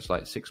video that's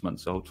like 6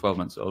 months old, 12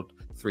 months old,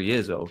 3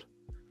 years old.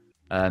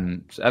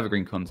 So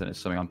evergreen content is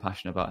something I'm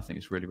passionate about. I think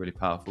it's really, really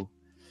powerful.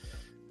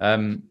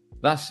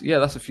 That's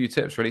a few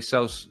tips really.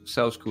 Sales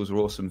calls are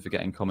awesome for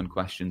getting common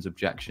questions,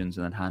 objections,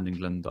 and then handling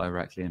them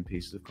directly in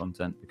pieces of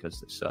content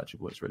because it's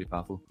searchable. It's really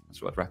powerful.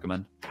 That's what I'd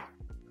recommend.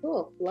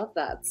 Cool, love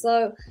that.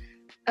 So,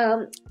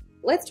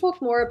 let's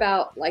talk more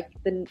about like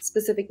the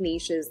specific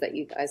niches that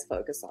you guys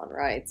focus on,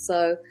 right?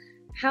 So,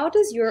 how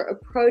does your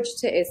approach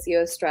to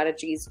SEO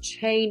strategies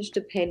change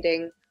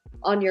depending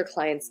on your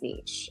client's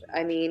niche?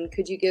 I mean,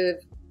 could you give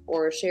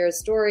or share a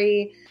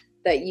story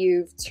that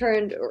you've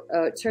turned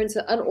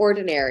to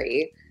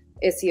unordinary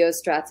SEO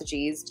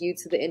strategies due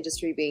to the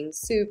industry being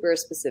super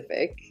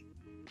specific?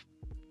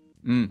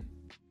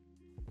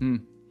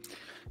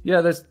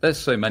 Yeah, there's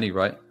so many,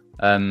 right?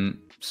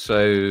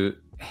 So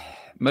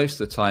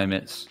most of the time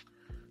it's,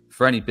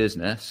 for any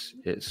business,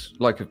 it's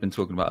like I've been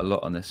talking about a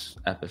lot on this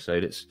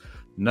episode, it's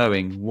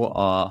knowing what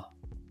are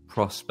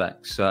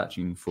prospects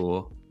searching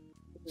for,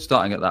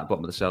 starting at that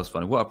bottom of the sales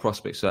funnel. What are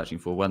prospects searching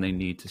for when they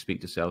need to speak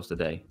to sales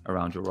today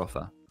around your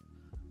offer?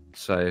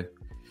 So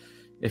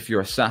if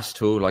you're a SaaS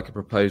tool, like a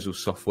proposal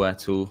software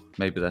tool,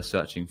 maybe they're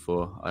searching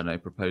for, I don't know,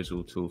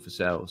 proposal tool for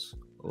sales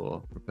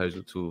or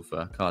proposal tool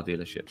for car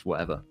dealerships,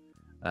 whatever,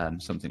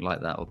 something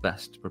like that, or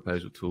best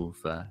proposal tool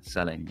for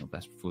selling or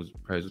best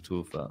proposal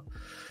tool for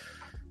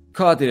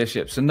car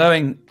dealerships. And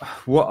knowing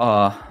what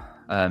are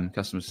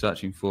customers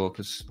searching for,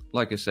 because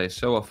like I say,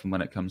 so often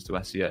when it comes to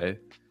SEO,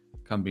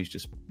 companies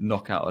just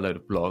knock out a load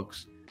of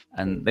blogs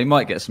and they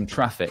might get some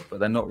traffic, but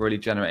they're not really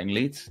generating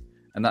leads.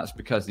 And that's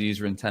because the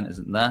user intent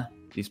isn't there.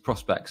 These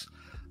prospects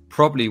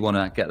probably want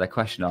to get their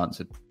question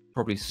answered,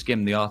 probably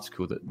skim the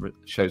article that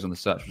shows on the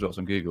search results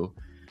on Google,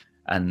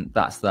 and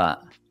that's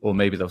that. Or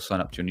maybe they'll sign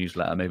up to your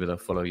newsletter, maybe they'll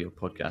follow your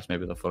podcast,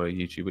 maybe they'll follow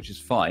YouTube, which is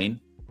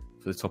fine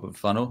for the top of the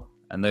funnel.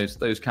 And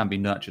those can be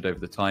nurtured over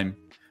the time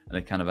and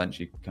they can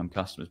eventually become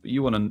customers. But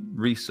you want to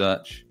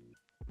research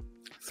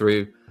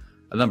through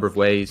a number of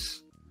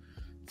ways,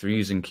 through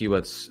using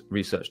keywords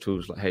research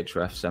tools like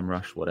Href,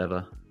 SEMrush,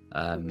 whatever,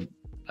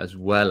 as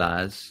well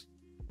as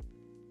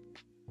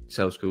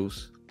sales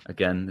calls.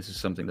 Again, this is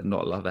something that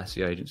not a lot of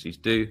SEO agencies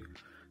do,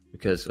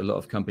 because a lot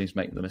of companies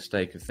make the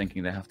mistake of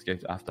thinking they have to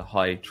go after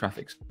high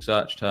traffic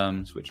search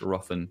terms, which are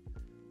often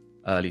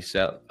early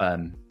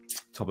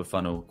top of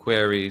funnel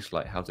queries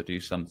like how to do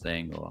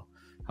something or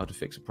how to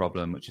fix a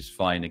problem, which is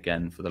fine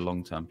again for the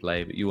long-term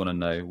play. But you want to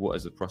know what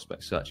is the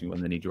prospect searching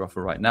when they need your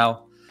offer right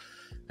now.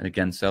 And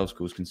again, sales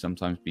calls can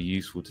sometimes be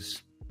useful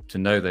to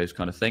know those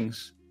kind of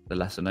things. the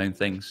lesser known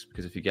things,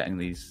 because if you're getting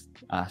these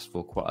asked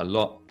for quite a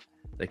lot,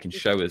 they can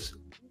show us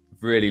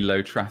really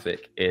low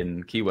traffic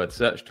in keyword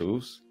search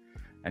tools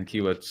and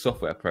keyword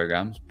software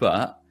programs,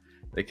 but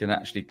they can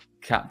actually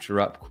capture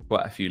up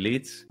quite a few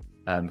leads,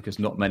 because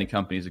not many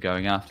companies are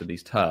going after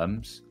these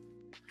terms.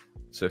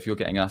 So if you're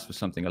getting asked for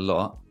something a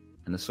lot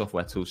and the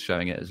software tool's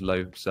showing it as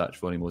low search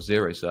volume or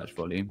zero search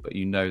volume, but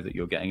you know that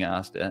you're getting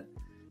asked it,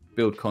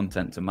 build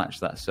content to match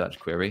that search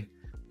query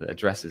that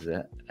addresses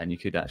it, and you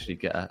could actually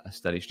get a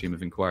steady stream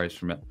of inquiries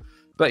from it.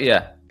 But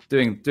yeah,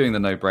 doing the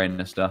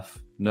no-brainer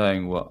stuff,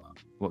 knowing what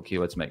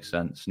keywords make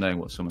sense, knowing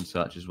what someone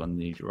searches when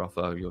they need your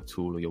offer or your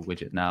tool or your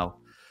widget now,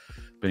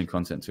 building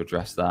content to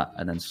address that,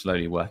 and then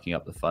slowly working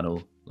up the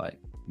funnel. Like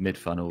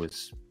mid-funnel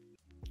is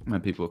when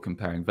people are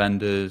comparing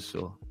vendors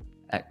or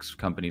X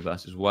company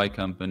versus Y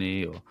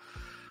company, or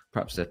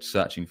perhaps they're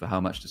searching for how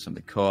much does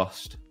something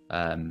cost,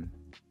 and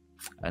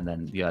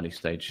then the early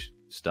stage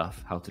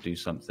stuff, how to do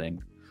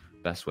something,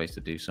 best ways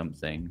to do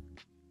something,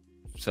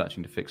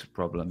 searching to fix a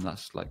problem.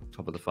 That's like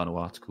top of the funnel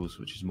articles,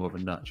 which is more of a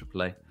nurture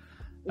play.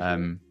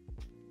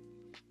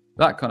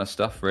 That kind of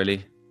stuff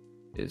really.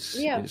 It's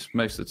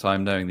most of the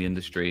time knowing the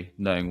industry,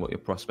 knowing what your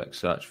prospects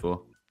search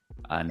for,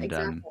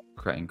 and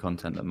creating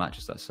content that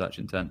matches that search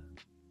intent.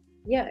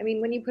 Yeah, I mean,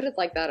 when you put it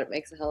like that, it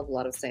makes a hell of a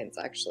lot of sense,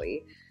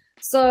 actually.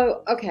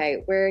 So,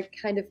 okay, we're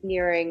kind of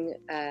nearing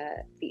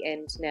the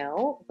end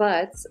now,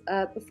 but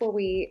before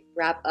we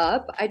wrap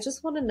up, I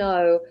just want to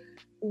know,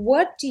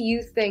 what do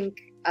you think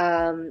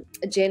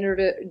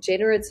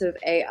generative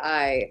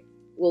AI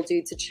will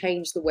do to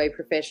change the way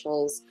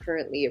professionals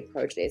currently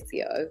approach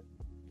SEO?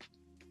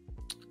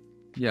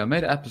 Yeah, I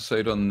made an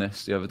episode on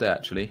this the other day,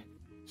 actually.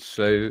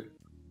 So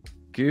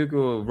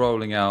Google are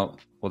rolling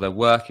out, or they're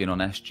working on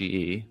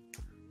SGE.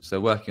 So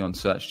they're working on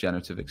search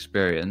generative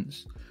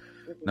experience.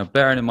 Now,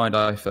 bearing in mind,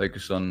 I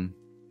focus on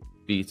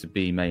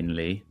B2B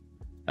mainly.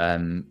 I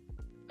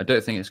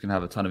don't think it's going to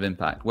have a ton of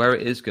impact. Where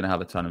it is going to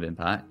have a ton of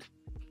impact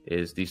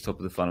is these top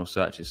of the funnel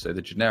searches. So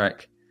the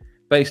generic,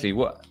 basically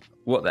what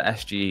the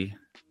SGE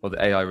or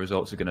the AI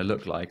results are going to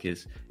look like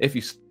is, if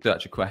you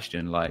search a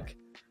question like,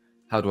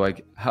 how do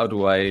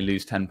I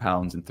lose 10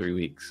 pounds in 3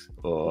 weeks?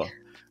 Or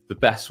the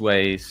best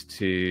ways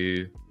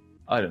to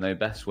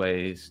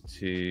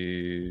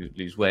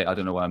lose weight. I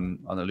don't know why I'm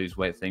on the lose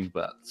weight thing,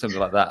 but something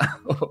like that.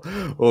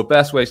 or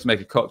best ways to make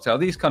a cocktail.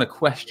 These kind of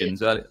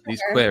questions,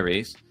 these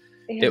queries,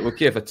 it will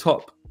give a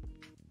top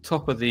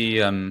of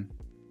the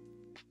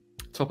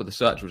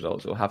search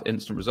results. It will have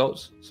instant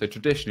results. So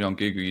traditionally on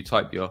Google, you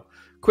type your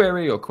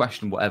query or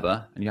question,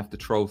 whatever, and you have to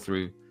trawl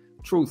through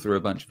a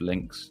bunch of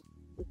links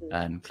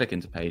and click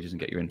into pages and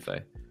get your info.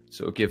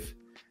 So it'll give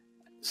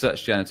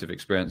search generative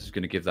experience is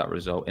going to give that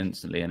result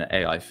instantly in an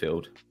AI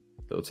field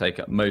that will take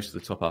up most of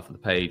the top half of the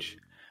page.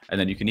 And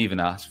then you can even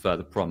ask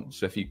further prompts.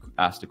 So if you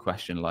asked a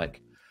question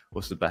like,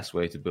 what's the best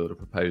way to build a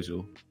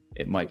proposal?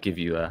 It might give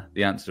you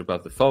the answer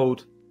above the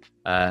fold.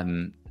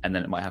 And then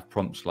it might have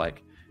prompts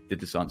like, did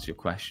this answer your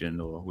question?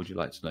 Or would you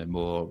like to know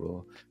more?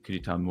 Or could you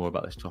tell me more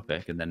about this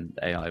topic? And then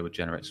the AI would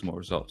generate some more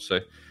results. So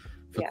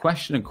for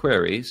question and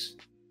queries,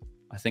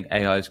 I think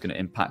AI is going to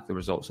impact the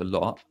results a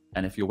lot.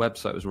 And if your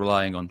website was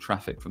relying on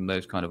traffic from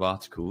those kind of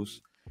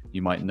articles,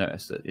 you might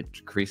notice that it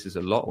decreases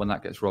a lot when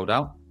that gets rolled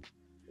out.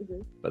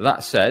 But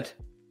that said,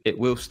 it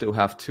will still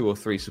have 2 or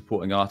 3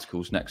 supporting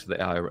articles next to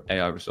the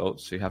AI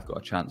results. So you have got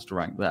a chance to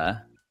rank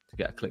there to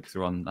get a click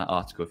through on that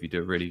article if you do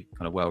a really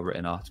kind of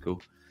well-written article.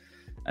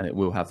 And it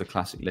will have the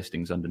classic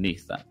listings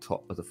underneath that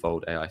top of the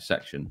fold AI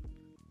section.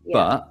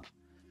 But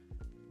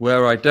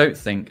where I don't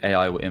think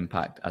AI will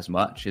impact as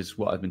much is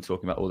what I've been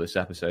talking about all this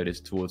episode, is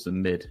towards the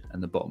mid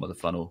and the bottom of the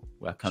funnel,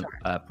 where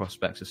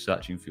prospects are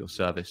searching for your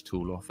service,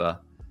 tool, offer,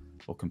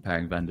 or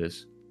comparing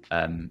vendors.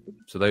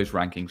 So those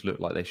rankings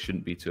look like they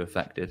shouldn't be too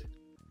affected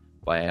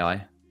by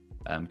AI,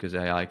 because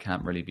AI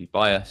can't really be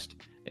biased.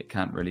 It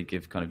can't really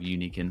give kind of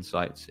unique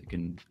insights. It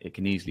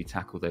can easily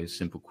tackle those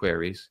simple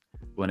queries.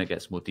 When it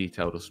gets more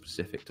detailed or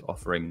specific to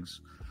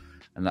offerings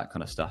and that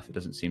kind of stuff, it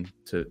doesn't seem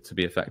to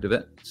be effective.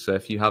 So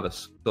if you have a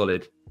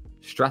solid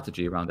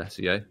strategy around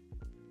SEO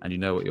and you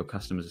know what your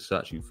customers are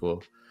searching for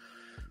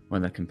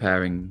when they're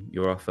comparing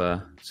your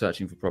offer,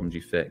 searching for problems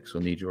you fix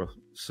or need your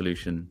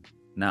solution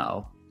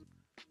now,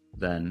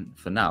 then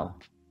for now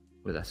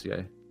with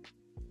SEO,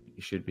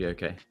 you should be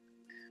okay.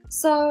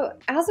 So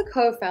as a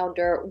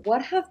co-founder,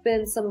 what have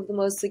been some of the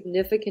most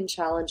significant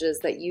challenges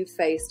that you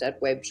faced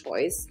at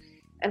WebChoice,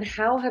 and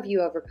how have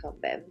you overcome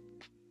them?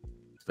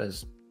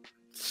 There's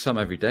some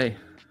every day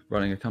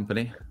running a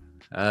company.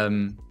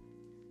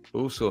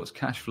 All sorts,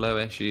 cash flow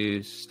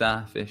issues,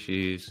 staff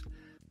issues,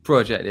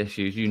 project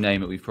issues, you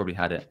name it, we've probably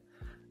had it.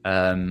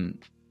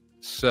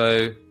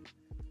 So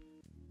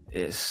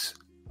it's,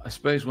 I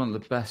suppose, one of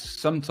the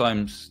best,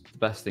 sometimes the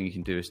best thing you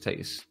can do is take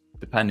this,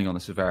 depending on the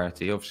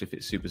severity. Obviously, if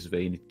it's super severe,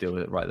 you need to deal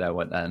with it right there,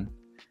 right then.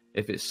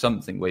 If it's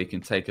something where you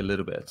can take a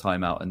little bit of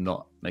time out and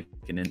not make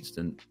an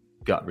instant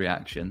gut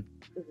reaction,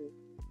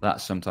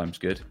 that's sometimes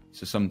good.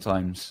 So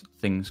sometimes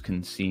things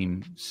can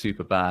seem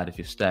super bad if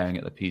you're staring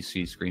at the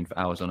PC screen for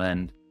hours on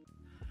end,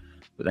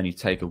 but then you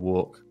take a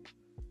walk,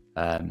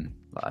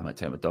 Like I might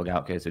take my dog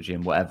out, go to the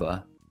gym,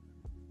 whatever.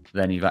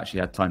 Then you've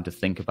actually had time to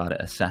think about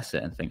it, assess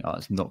it, and think, oh,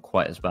 it's not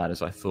quite as bad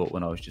as I thought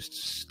when I was just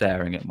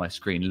staring at my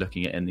screen,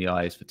 looking it in the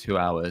eyes for 2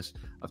 hours.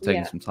 I've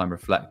taken some time to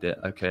reflect it.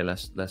 Okay,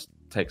 let's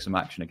take some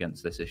action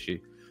against this issue.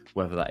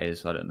 Whether that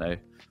is, I don't know,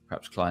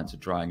 perhaps clients are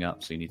drying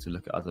up, so you need to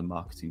look at other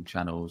marketing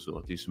channels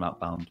or do some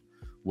outbound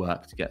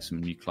work to get some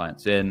new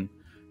clients in.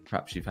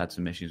 Perhaps you've had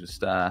some issues with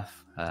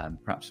staff,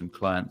 perhaps some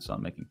clients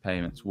aren't making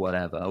payments,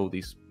 whatever. All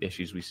these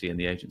issues we see in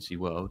the agency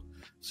world.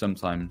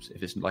 Sometimes,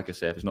 if it's, like I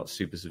say, if it's not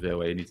super severe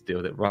where you need to deal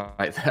with it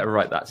right there,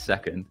 right that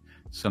second,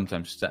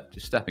 sometimes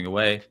just stepping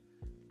away,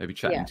 maybe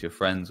chatting to your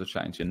friends or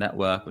chatting to your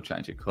network or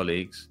chatting to your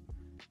colleagues,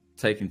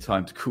 taking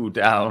time to cool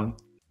down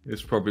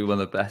is probably one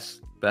of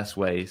the best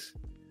ways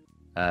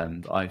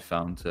that I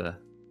found to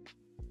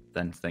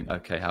then think,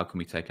 okay, how can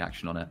we take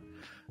action on it?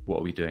 What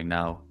are we doing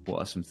now? What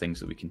are some things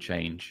that we can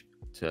change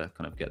to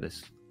kind of get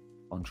this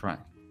on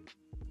track?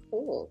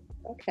 Cool.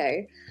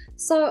 Okay.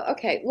 So,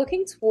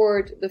 looking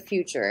toward the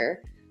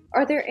future,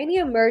 are there any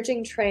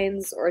emerging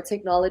trends or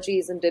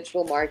technologies in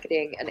digital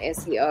marketing and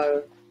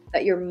SEO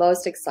that you're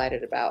most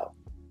excited about?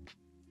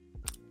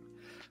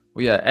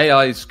 Well, yeah,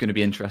 AI is going to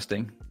be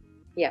interesting.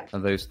 Yeah.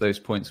 And those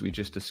points we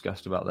just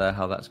discussed about there,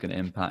 how that's going to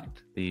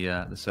impact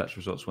the search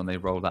results when they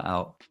roll that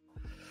out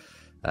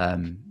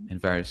in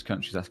various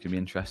countries. That's going to be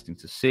interesting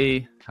to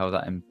see how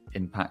that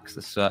impacts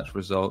the search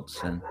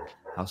results and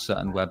how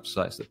certain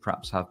websites that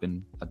perhaps have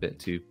been a bit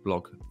too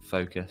blog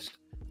focused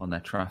on their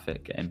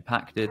traffic get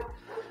impacted.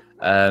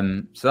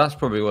 So that's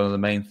probably one of the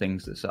main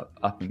things that's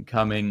up and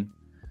coming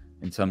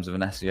in terms of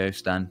an SEO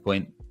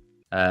standpoint.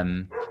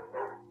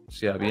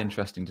 So yeah, it'll be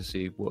interesting to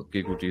see what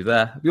Google do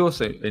there. It'll be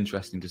also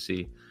interesting to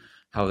see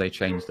how they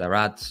change their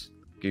ads,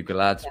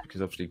 Google Ads, because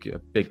obviously a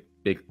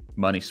big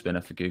money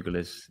spinner for Google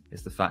is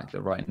the fact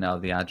that right now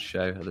the ads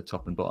show at the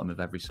top and bottom of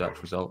every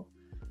search result.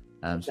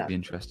 So it'll be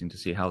interesting to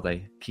see how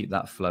they keep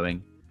that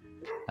flowing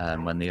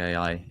when the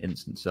AI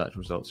instant search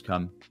results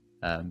come.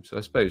 So I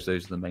suppose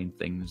those are the main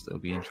things that will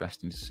be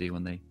interesting to see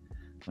when they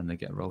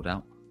get rolled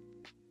out.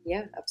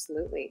 Yeah,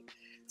 absolutely.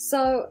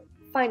 So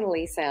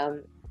finally,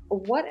 Sam,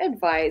 what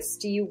advice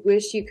do you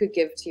wish you could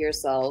give to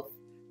yourself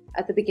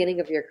at the beginning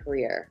of your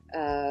career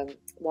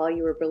while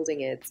you were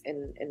building it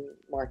in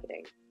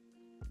marketing?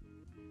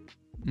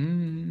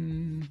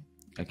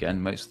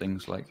 Again, most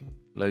things, like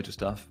loads of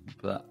stuff,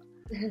 but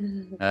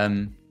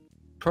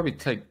probably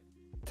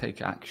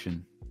take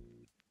action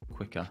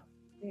quicker.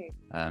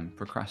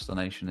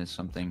 Procrastination is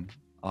something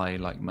I,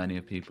 like many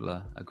of people,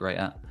 are great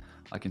at.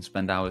 I can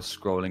spend hours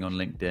scrolling on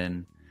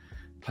LinkedIn,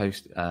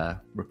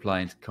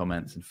 replying to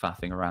comments and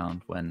faffing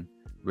around when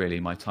really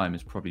my time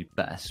is probably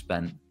better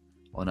spent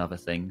on other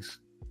things.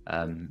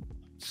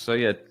 So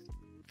yeah,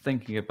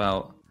 thinking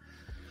about,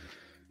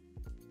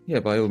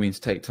 by all means,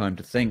 take time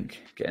to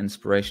think, get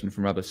inspiration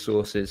from other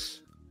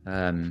sources,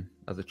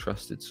 other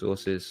trusted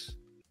sources.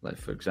 Like,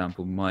 for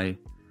example, I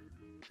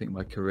think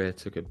my career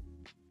took a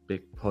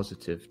big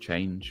positive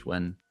change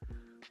when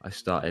I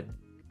started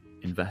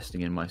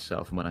investing in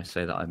myself. And when I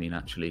say that, I mean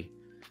actually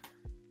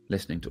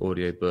listening to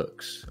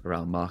audiobooks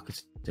around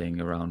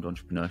marketing, around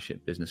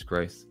entrepreneurship, business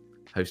growth,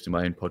 hosting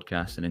my own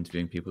podcast and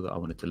interviewing people that I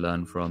wanted to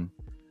learn from,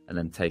 and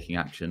then taking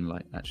action,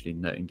 like actually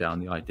noting down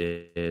the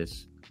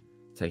ideas,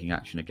 taking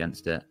action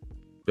against it,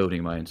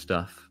 building my own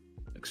stuff,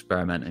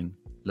 experimenting,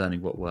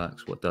 learning what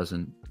works, what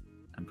doesn't,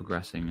 and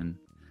progressing. And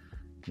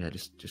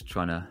just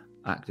trying to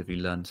actively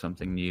learn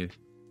something new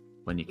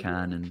when you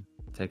can and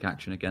take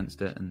action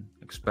against it and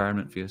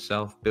experiment for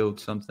yourself, build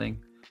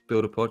something,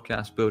 build a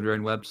podcast, build your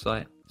own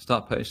website,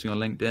 start posting on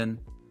LinkedIn,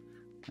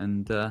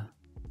 and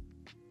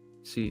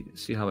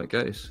see how it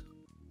goes.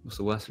 What's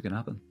the worst that can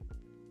happen?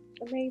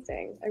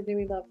 Amazing. I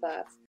really love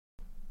that.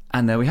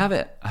 And there we have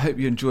it. I hope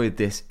you enjoyed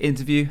this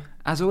interview.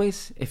 As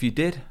always, if you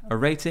did, a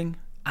rating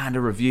and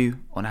a review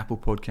on Apple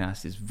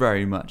Podcasts is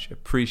very much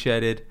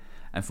appreciated.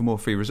 And for more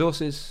free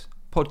resources,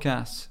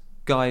 podcasts,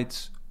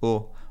 guides,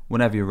 or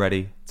whenever you're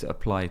ready to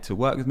apply to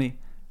work with me,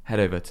 head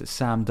over to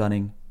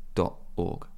samdunning.org.